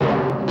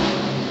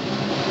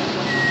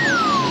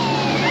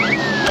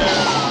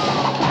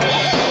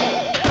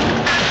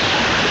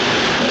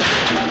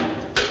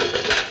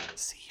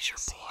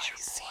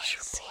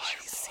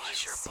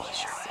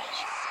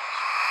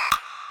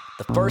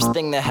First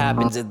thing that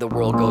happens is the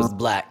world goes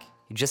black.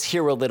 You just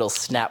hear a little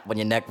snap when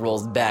your neck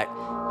rolls back.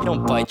 You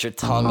don't bite your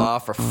tongue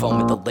off or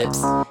foam at the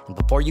lips. And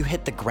before you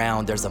hit the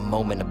ground, there's a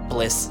moment of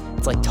bliss.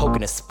 It's like toking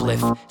a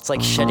spliff. It's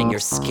like shedding your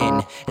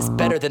skin. It's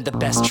better than the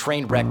best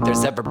train wreck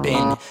there's ever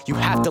been. You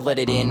have to let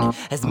it in,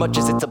 as much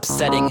as it's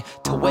upsetting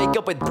to wake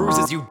up with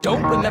bruises you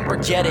don't remember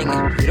getting.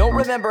 You don't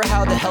remember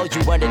how the hell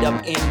you ended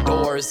up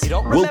indoors. You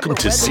don't Welcome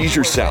to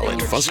Seizure Salad,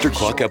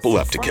 Fustercluck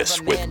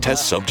Epilepticus, with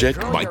test subject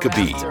Micah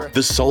B.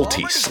 The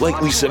salty,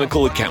 slightly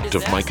cynical account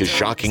of Micah's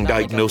shocking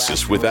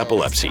diagnosis with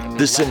epilepsy,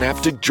 the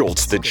synaptic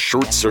jolts that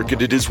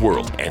short-circuited his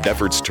world, and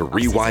efforts to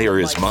rewire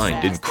his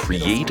mind and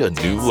create a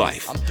new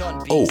life.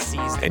 Oh,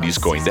 and he's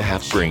going to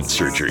have brain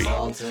surgery.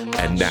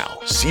 And now,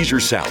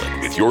 Seizure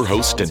Salad with your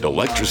host and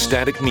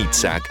electrostatic meat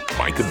sack,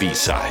 Micah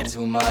B-Side.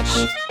 Too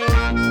much.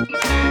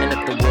 And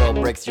if the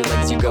world breaks your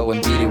legs, you go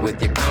and beat it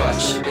with your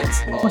crutch.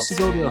 Who wants to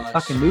go to a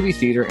fucking movie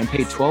theater and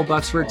pay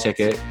 $12 for a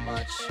ticket,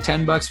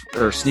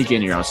 $10 or sneak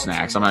in your own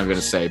snacks? I'm not going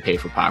to say pay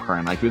for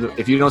popcorn. Like,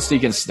 if you don't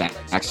sneak in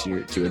snacks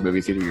to a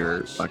movie theater,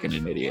 you're fucking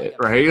an idiot,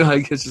 right?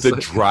 Like, it's just the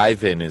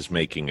drive-in is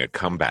making a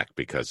comeback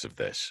because of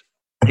this.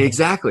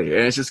 Exactly,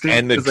 and it's just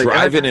and the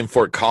drive-in in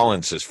Fort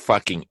Collins is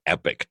fucking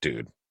epic,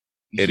 dude.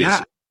 It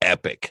is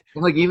epic.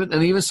 And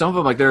even some of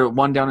them, like there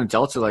one down in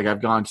Delta, like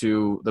I've gone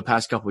to the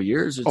past couple of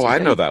years. I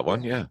know that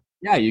one. Yeah.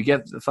 Yeah, you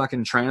get the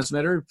fucking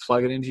transmitter,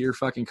 plug it into your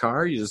fucking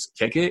car, you just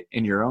kick it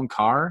in your own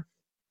car.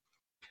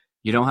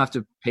 You don't have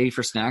to pay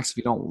for snacks if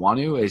you don't want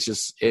to. It's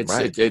just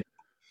right.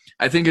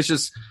 I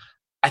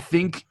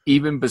think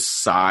even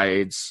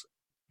besides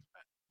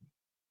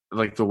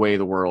like the way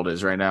the world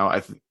is right now, I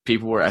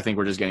think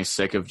we're just getting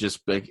sick of just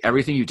like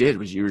everything you did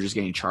was you were just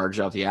getting charged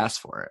out the ass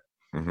for it.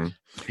 Mm-hmm.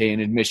 Pay an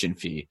admission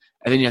fee,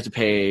 and then you have to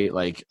pay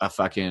like a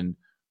fucking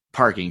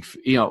parking fee.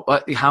 You know,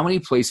 how many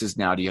places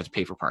now do you have to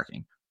pay for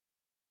parking?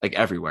 Like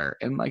everywhere,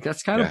 and like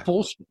that's kind of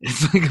bullshit.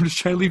 It's like I'm just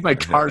trying to leave my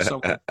car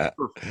somewhere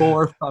for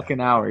 4 fucking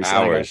hours.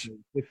 Hours,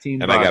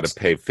 $15, and I got to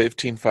pay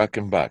 $15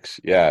 fucking bucks.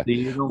 Yeah,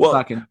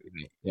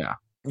 yeah.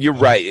 You're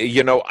right.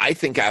 You know, I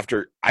think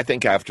after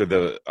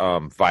the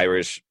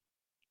virus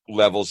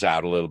levels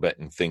out a little bit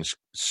and things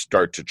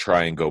start to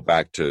try and go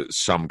back to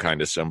some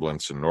kind of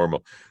semblance of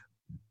normal,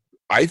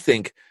 I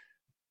think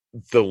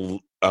the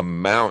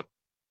amount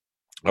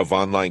of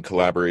online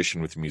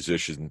collaboration with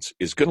musicians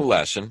is going to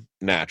lessen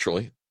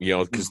naturally, you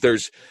know, because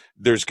there's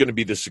going to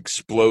be this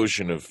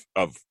explosion of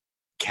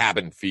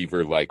cabin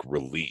fever like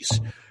release.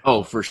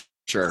 Oh, for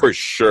sure. For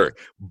sure.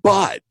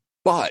 But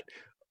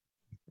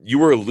you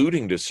were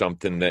alluding to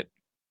something that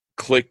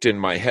clicked in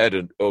my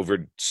head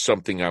over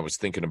something I was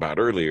thinking about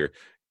earlier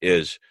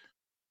is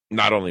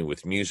not only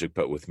with music,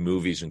 but with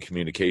movies and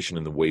communication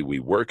and the way we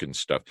work and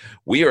stuff.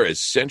 We are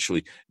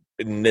essentially,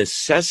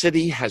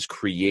 necessity has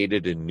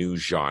created a new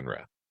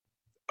genre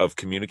of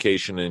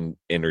communication and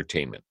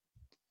entertainment.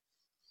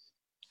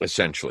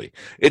 Essentially,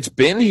 it's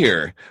been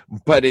here,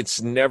 but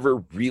it's never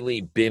really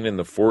been in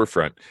the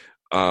forefront.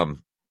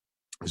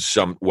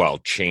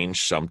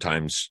 Change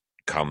sometimes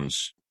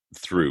comes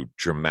through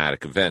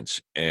dramatic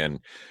events, and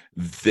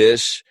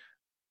this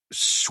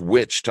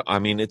switched. I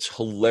mean, it's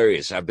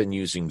hilarious. I've been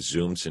using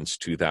Zoom since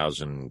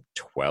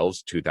 2012,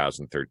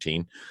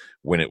 2013,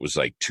 when it was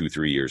like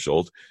 2-3 years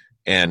old,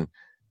 and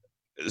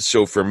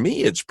so for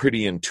me, it's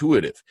pretty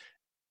intuitive.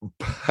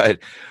 But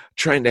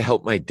trying to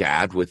help my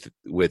dad with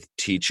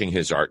teaching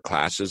his art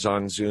classes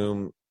on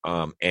Zoom,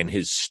 and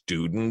his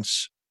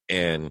students,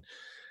 and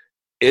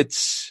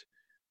it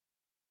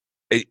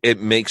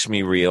makes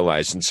me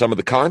realize in some of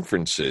the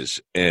conferences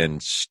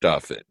and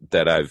stuff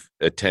that I've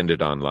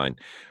attended online,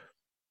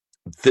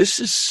 this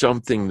is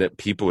something that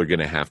people are going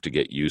to have to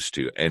get used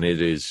to, and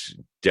it is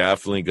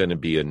definitely going to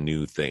be a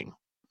new thing.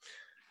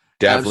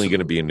 Definitely going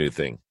to be a new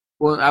thing.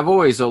 Well, I've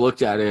always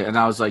looked at it, and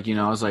I was like,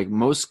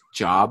 most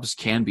jobs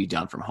can be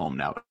done from home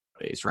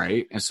nowadays,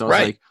 right? And so it's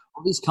like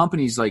all these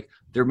companies, like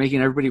they're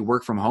making everybody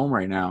work from home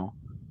right now.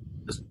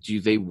 Do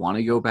they want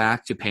to go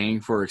back to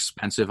paying for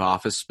expensive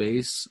office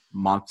space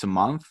month to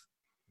month?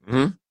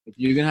 Mm-hmm. If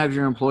you're gonna have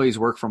your employees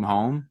work from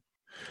home,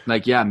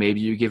 like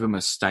maybe you give them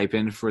a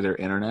stipend for their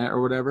internet or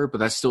whatever, but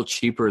that's still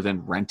cheaper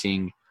than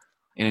renting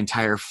an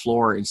entire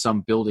floor in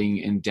some building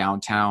in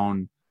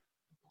downtown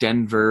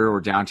Denver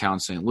or downtown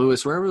St.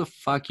 Louis, wherever the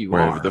fuck you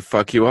are. Wherever the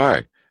fuck you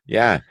are.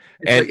 Yeah.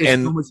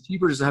 It's so much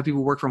cheaper just to have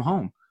people work from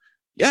home.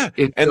 Yeah.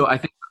 So I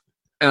think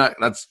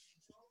that's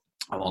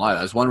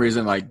one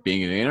reason, like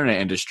being in the internet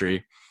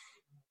industry,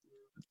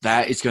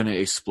 that it's going to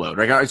explode.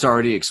 Right? It's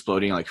already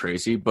exploding like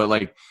crazy, but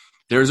like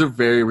there's a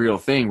very real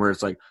thing where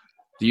it's like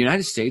the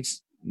United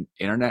States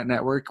internet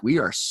network, we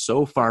are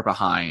so far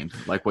behind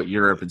like what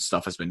Europe and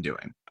stuff has been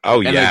doing.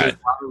 Oh, and yeah.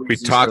 We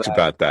talked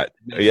about that.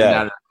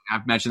 Yeah.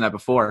 I've mentioned that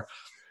before.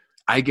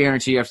 I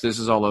guarantee after this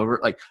is all over,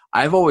 like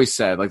I've always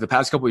said, like the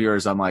past couple of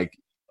years, I'm like,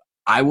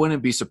 I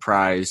wouldn't be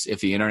surprised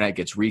if the internet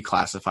gets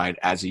reclassified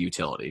as a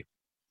utility.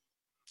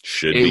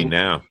 Should be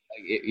now.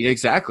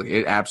 Exactly.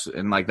 It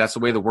absolutely, and like that's the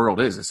way the world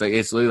is. It's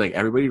literally like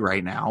everybody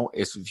right now.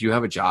 If you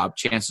have a job,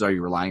 chances are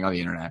you're relying on the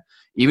internet.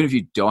 Even if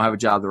you don't have a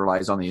job that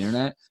relies on the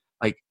internet,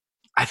 like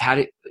I've had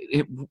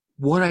it.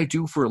 What I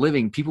do for a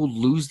living, people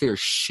lose their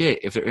shit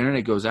if their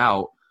internet goes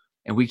out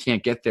and we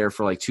can't get there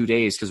for like 2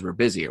 days because we're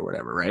busy or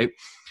whatever, right?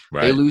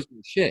 They lose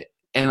their shit.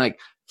 And like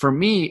for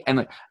me,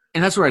 and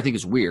that's what I think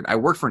is weird. I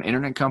work for an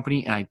internet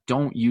company and I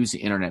don't use the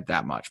internet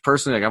that much.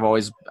 Personally, like I've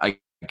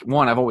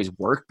always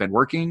been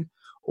working,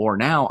 or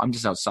now I'm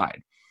just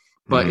outside.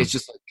 But it's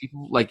just like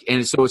people like,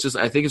 and so it's just,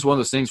 I think it's one of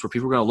those things where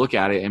people are going to look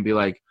at it and be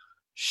like,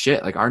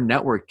 shit, like our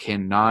network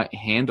cannot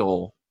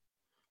handle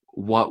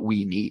what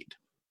we need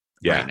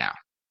right now.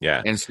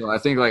 Yeah. And so I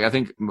think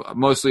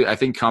mostly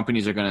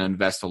companies are going to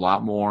invest a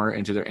lot more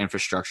into their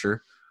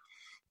infrastructure.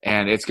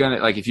 And it's going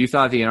to, like, if you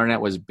thought the internet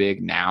was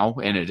big now,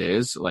 and it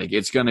is, like,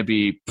 it's going to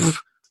be,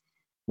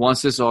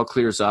 once this all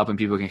clears up and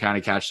people can kind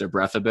of catch their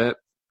breath a bit,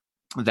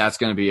 that's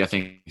going to be, I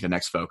think, the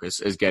next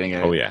focus is getting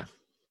it.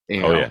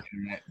 Internet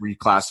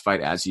reclassified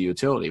as a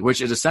utility,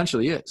 which it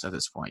essentially is at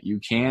this point. You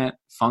can't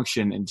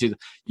function in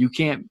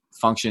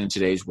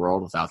today's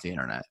world without the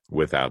internet.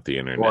 Or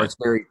it's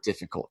very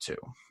difficult to.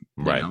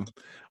 Right. Know?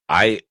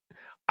 I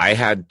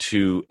had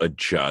to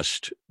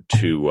adjust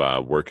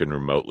to working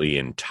remotely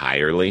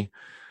entirely.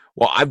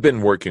 Well, I've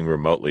been working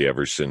remotely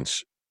ever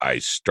since I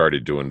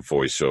started doing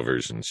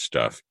voiceovers and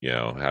stuff,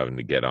 having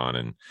to get on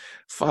and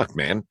fuck,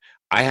 man.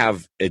 I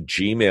have a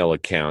Gmail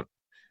account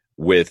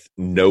with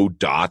no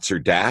dots or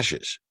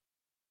dashes.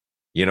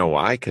 You know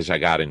why? Because I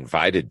got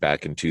invited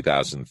back in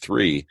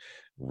 2003,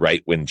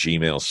 right when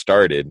Gmail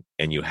started,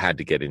 and you had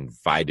to get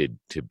invited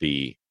to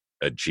be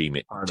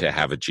to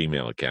have a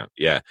Gmail account.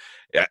 Yeah.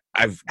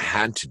 I've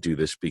had to do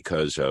this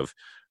because of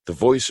the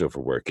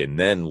voiceover work and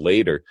then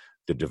later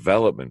the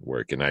development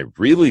work. And I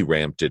really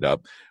ramped it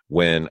up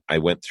when I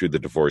went through the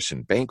divorce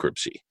and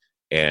bankruptcy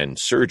and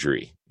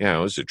surgery. Yeah,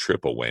 it was a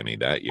triple whammy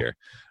that year.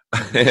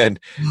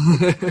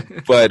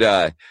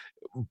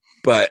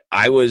 But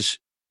I was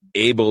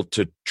able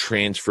to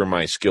transfer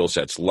my skill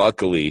sets.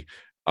 Luckily,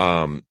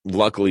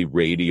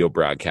 radio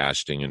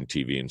broadcasting and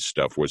TV and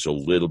stuff was a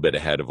little bit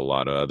ahead of a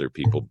lot of other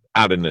people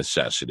out of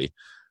necessity.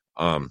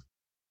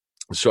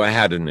 So I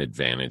had an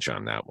advantage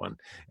on that one.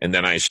 And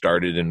then I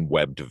started in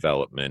web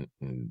development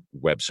and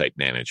website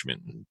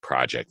management and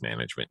project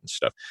management and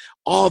stuff.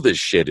 All this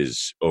shit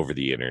is over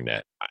the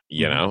internet,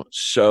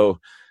 So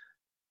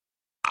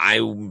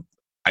I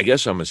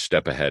guess I'm a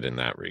step ahead in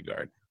that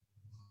regard.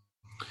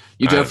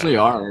 You definitely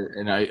are.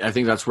 And I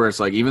think that's where it's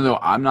like, even though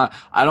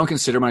I don't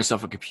consider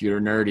myself a computer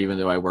nerd, even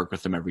though I work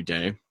with them every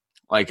day.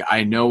 Like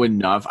I know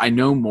enough. I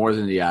know more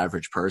than the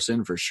average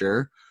person for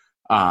sure.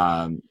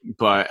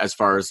 But as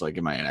far as like,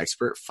 am I an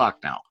expert? Fuck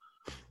no.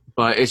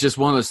 But it's just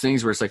one of those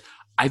things where it's like,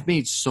 I've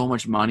made so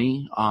much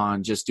money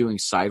on just doing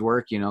side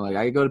work, like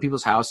I go to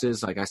people's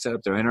houses, like I set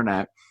up their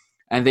internet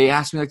and they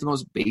ask me like the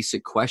most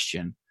basic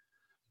question,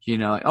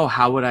 like, oh,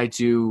 how would I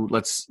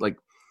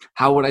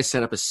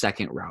set up a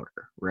second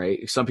router?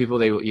 Right. Some people,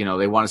 they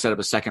want to set up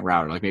a second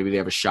router, like maybe they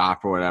have a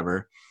shop or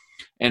whatever.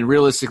 And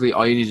realistically,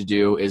 all you need to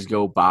do is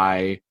go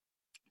buy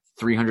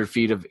 300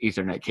 feet of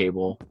Ethernet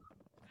cable,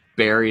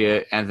 bury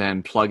it, and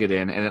then plug it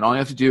in. And then all you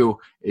have to do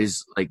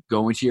is like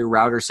go into your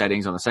router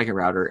settings on the second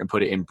router and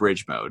put it in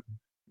bridge mode.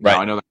 Right.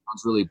 Now, I know that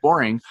sounds really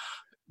boring,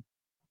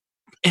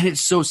 and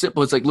it's so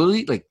simple. It's like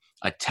literally like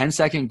a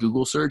 10-second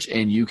Google search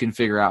and you can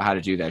figure out how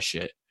to do that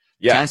shit.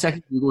 Yeah.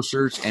 10-second Google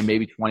search and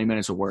maybe 20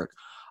 minutes of work.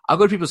 I'll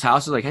go to people's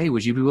houses like, hey,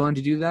 would you be willing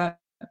to do that?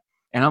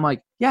 And I'm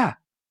like, yeah.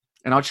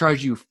 And I'll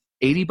charge you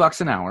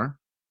 $80 an hour,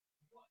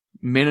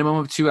 minimum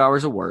of 2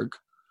 hours of work.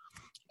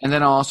 And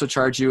then I'll also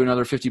charge you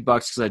another $50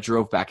 because I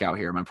drove back out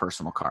here in my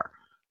personal car.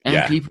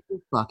 And people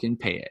fucking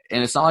pay it.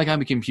 And it's not like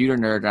I'm a computer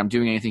nerd and I'm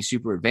doing anything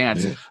super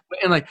advanced.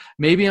 And like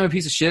maybe I'm a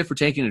piece of shit for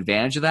taking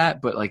advantage of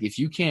that. But like if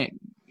you can't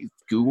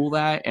Google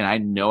that and I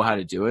know how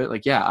to do it,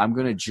 like, yeah, I'm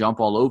going to jump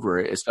all over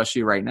it,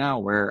 especially right now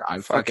where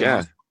I'm fucking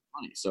money.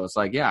 So it's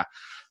like, yeah,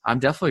 I'm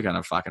definitely going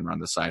to fucking run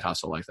the side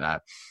hustle like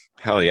that.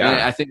 Hell yeah.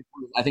 And I think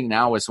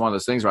now it's one of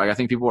those things where like, I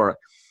think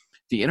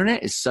the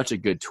internet is such a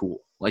good tool.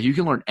 Like you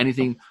can learn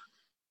anything.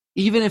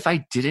 Even if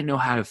I didn't know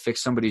how to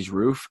fix somebody's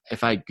roof,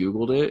 if I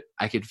Googled it,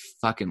 I could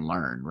fucking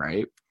learn,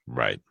 right?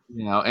 Right.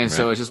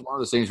 So it's just one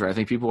of those things where I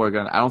think people I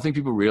don't think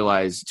people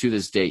realize to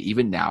this day,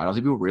 even now, I don't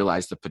think people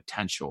realize the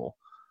potential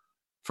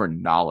for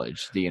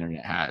knowledge the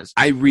internet has.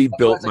 I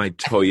rebuilt my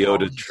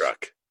Toyota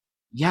truck.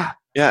 Yeah.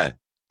 Yeah.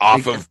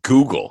 Off of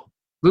Google.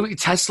 Literally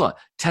Tesla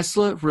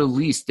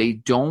released, they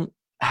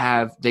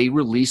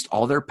released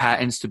all their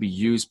patents to be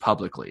used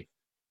publicly.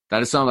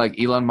 That is something like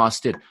Elon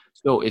Musk did.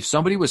 So if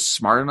somebody was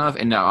smart enough,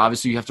 and now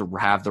obviously you have to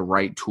have the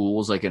right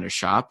tools like in a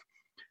shop,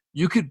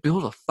 you could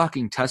build a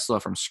fucking Tesla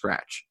from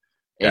scratch.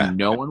 And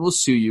no one will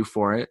sue you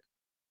for it.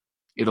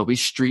 It'll be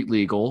street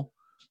legal.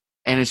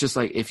 And it's just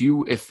like,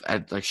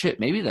 shit,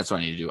 maybe that's what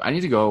I need to do. I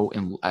need to go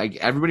and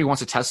everybody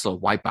wants a Tesla.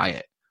 Why buy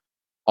it?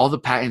 All the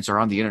patents are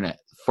on the internet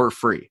for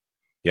free.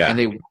 Yeah. And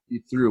they walk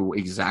you through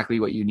exactly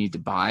what you need to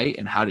buy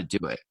and how to do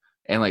it.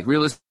 And like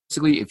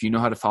realistically, if you know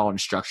how to follow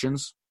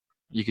instructions,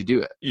 you could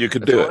do it. You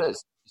could do it.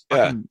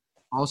 Yeah.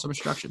 Follow some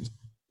instructions.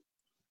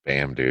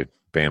 Bam, dude.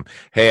 Bam.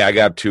 Hey, I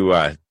got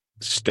to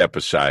step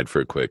aside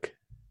for a quick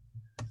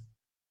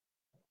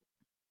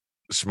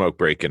smoke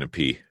break and a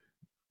pee.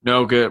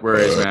 No good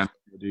worries, man.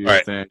 Do your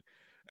right. thing.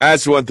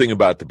 That's one thing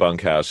about the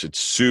bunkhouse. It's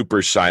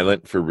super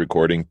silent for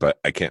recording, but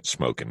I can't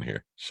smoke in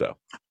here. So,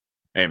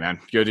 hey, man,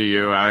 go do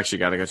you. I actually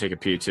got to go take a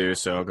pee too,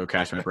 so I'll go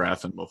catch my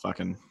breath and we'll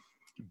fucking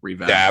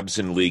revive. Dabs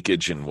and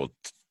leakage, and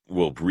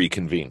we'll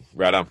reconvene.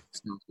 Right on.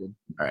 Sounds good.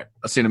 All right,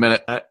 I'll see you in a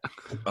minute.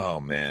 Oh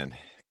man,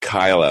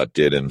 Kyle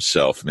outdid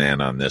himself,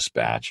 man, on this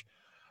batch.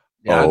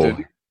 Yeah,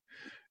 dude.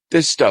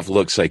 This stuff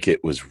looks like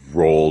it was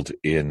rolled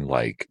in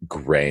like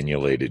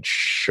granulated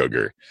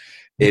sugar.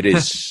 It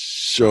is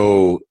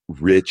so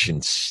rich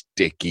and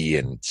sticky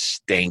and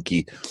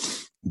stanky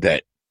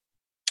that,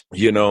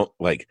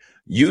 like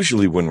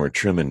usually when we're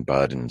trimming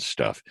bud and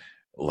stuff,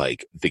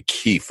 like the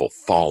keef will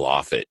fall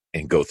off it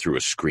and go through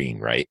a screen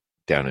right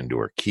down into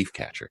our keef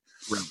catcher.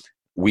 Right.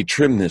 We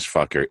trimmed this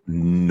fucker,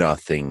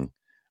 nothing,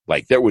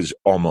 like there was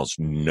almost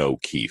no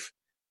keef.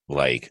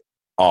 Like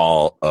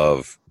all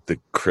of the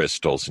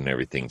crystals and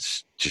everything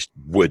just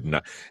would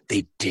not,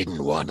 they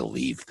didn't want to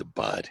leave the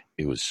bud.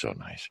 It was so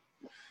nice.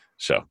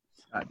 So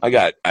I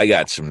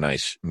got some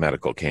nice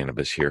medical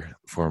cannabis here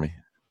for me.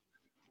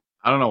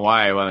 I don't know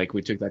why. Like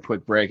we took that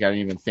quick break. I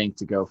didn't even think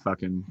to go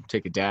fucking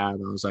take a dab.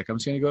 I was like, I'm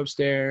just gonna go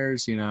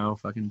upstairs,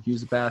 fucking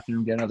use the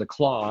bathroom, get another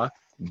claw,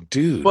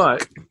 dude.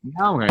 But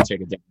now I'm gonna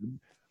take a dab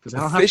because I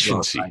don't have to go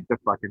outside to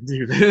fucking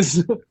do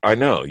this. I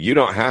know you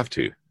don't have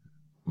to,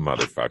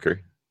 motherfucker.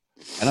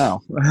 I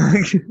know.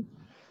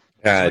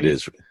 Yeah, it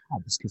is.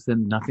 Just because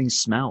then nothing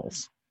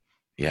smells.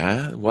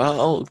 Yeah,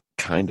 well,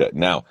 kind of.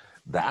 Now,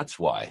 that's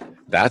why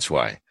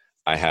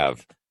I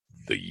have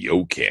the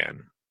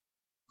Yocan.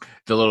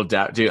 The little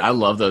dude, I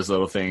love those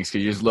little things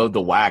because you just load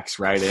the wax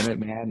right in it,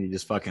 man. You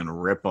just fucking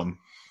rip them.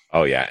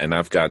 Oh yeah, and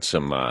I've got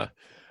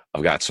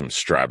some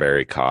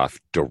strawberry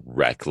cough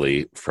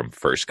directly from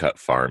First Cut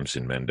Farms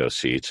in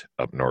Mendocino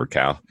up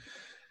NorCal.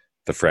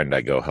 The friend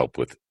I go help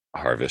with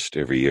harvest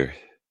every year.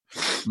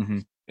 Mm-hmm.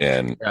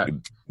 And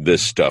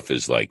this stuff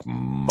is like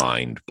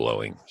mind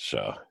blowing.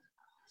 So,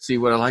 see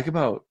what I like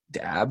about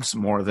dabs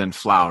more than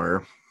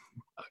flower,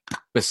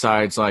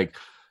 besides like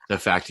the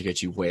fact it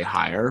gets you way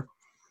higher.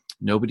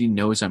 Nobody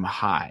knows I'm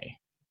high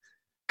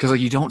because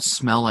like you don't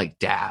smell like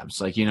dabs.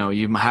 Like you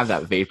have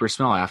that vapor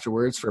smell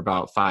afterwards for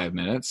about 5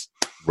 minutes,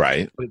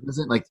 right? But it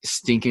doesn't like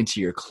stink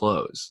into your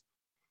clothes.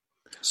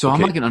 So okay.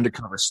 I'm like an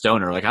undercover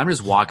stoner. Like I'm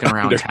just walking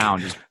around town,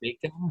 just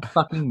baked out my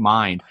fucking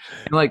mind,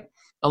 and like.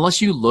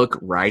 Unless you look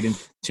right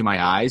into my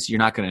eyes, you're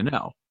not going to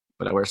know.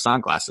 But I wear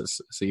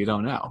sunglasses, so you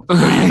don't know.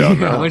 You don't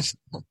know.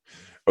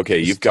 Okay,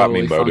 you've got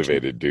me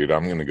motivated, dude.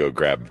 I'm going to go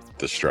grab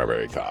the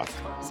strawberry cough.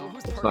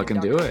 Let's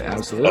fucking do it.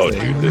 Absolutely. Oh,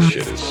 dude, this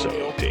shit is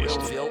so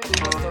tasty.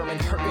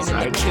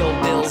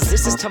 Kill bills.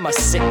 This is to my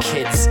sick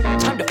kids.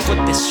 Time to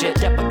flip this shit.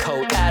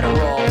 Depakote,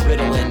 Adderall,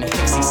 Ritalin,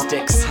 Pixie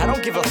sticks. I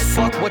don't give a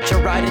fuck what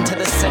you're riding to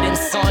the setting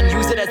sun.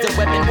 Use it as a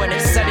weapon when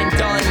it's said and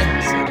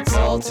done. It's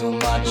all too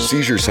much.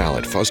 Seizure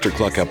Salad,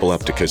 Fustercluck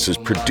Epilepticus is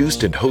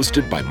produced and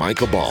hosted by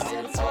Michael Ball.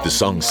 The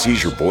song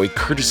Seizure Boy,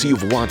 courtesy of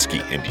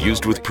Watsky and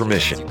used with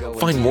permission.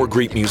 Find more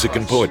great music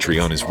and poetry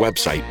on his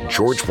website,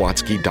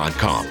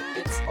 georgewatsky.com.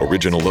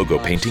 Original logo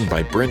painting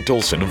by Brent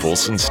Olson of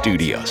Olson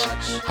Studios.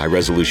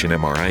 High-resolution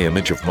MRI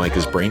image of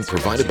Micah's brain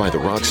provided by the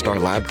Rockstar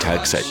Lab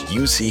techs at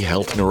UC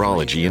Health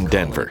Neurology in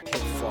Denver.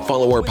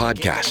 Follow our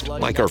podcast,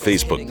 like our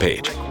Facebook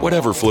page.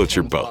 Whatever floats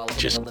your boat,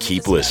 just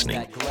keep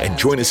listening. And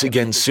join us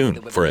again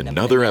soon for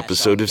another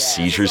episode of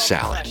Seizure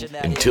Salad.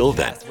 Until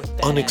then,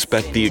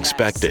 unexpect the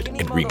expected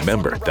and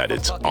remember that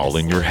it's all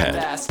in your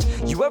head.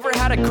 You ever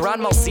had a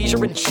grand mal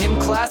seizure in gym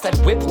class? That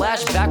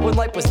whiplash back when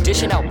life was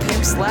dishing out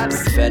pimp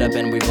slaps? Fed up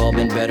and we've all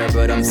been better,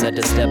 but I'm set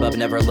to step up.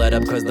 Never let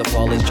up, cause the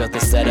fall is just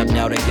a setup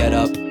now to get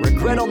up.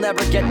 Regret'll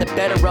never get the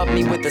better of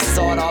me with the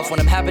sawed off. When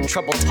I'm having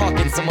trouble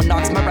talking, someone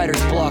knocks my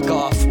writer's block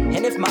off.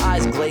 And if my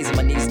eyes glaze and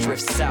my knees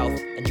drift south,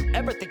 and you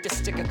ever think to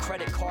stick a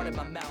credit card in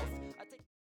my mouth,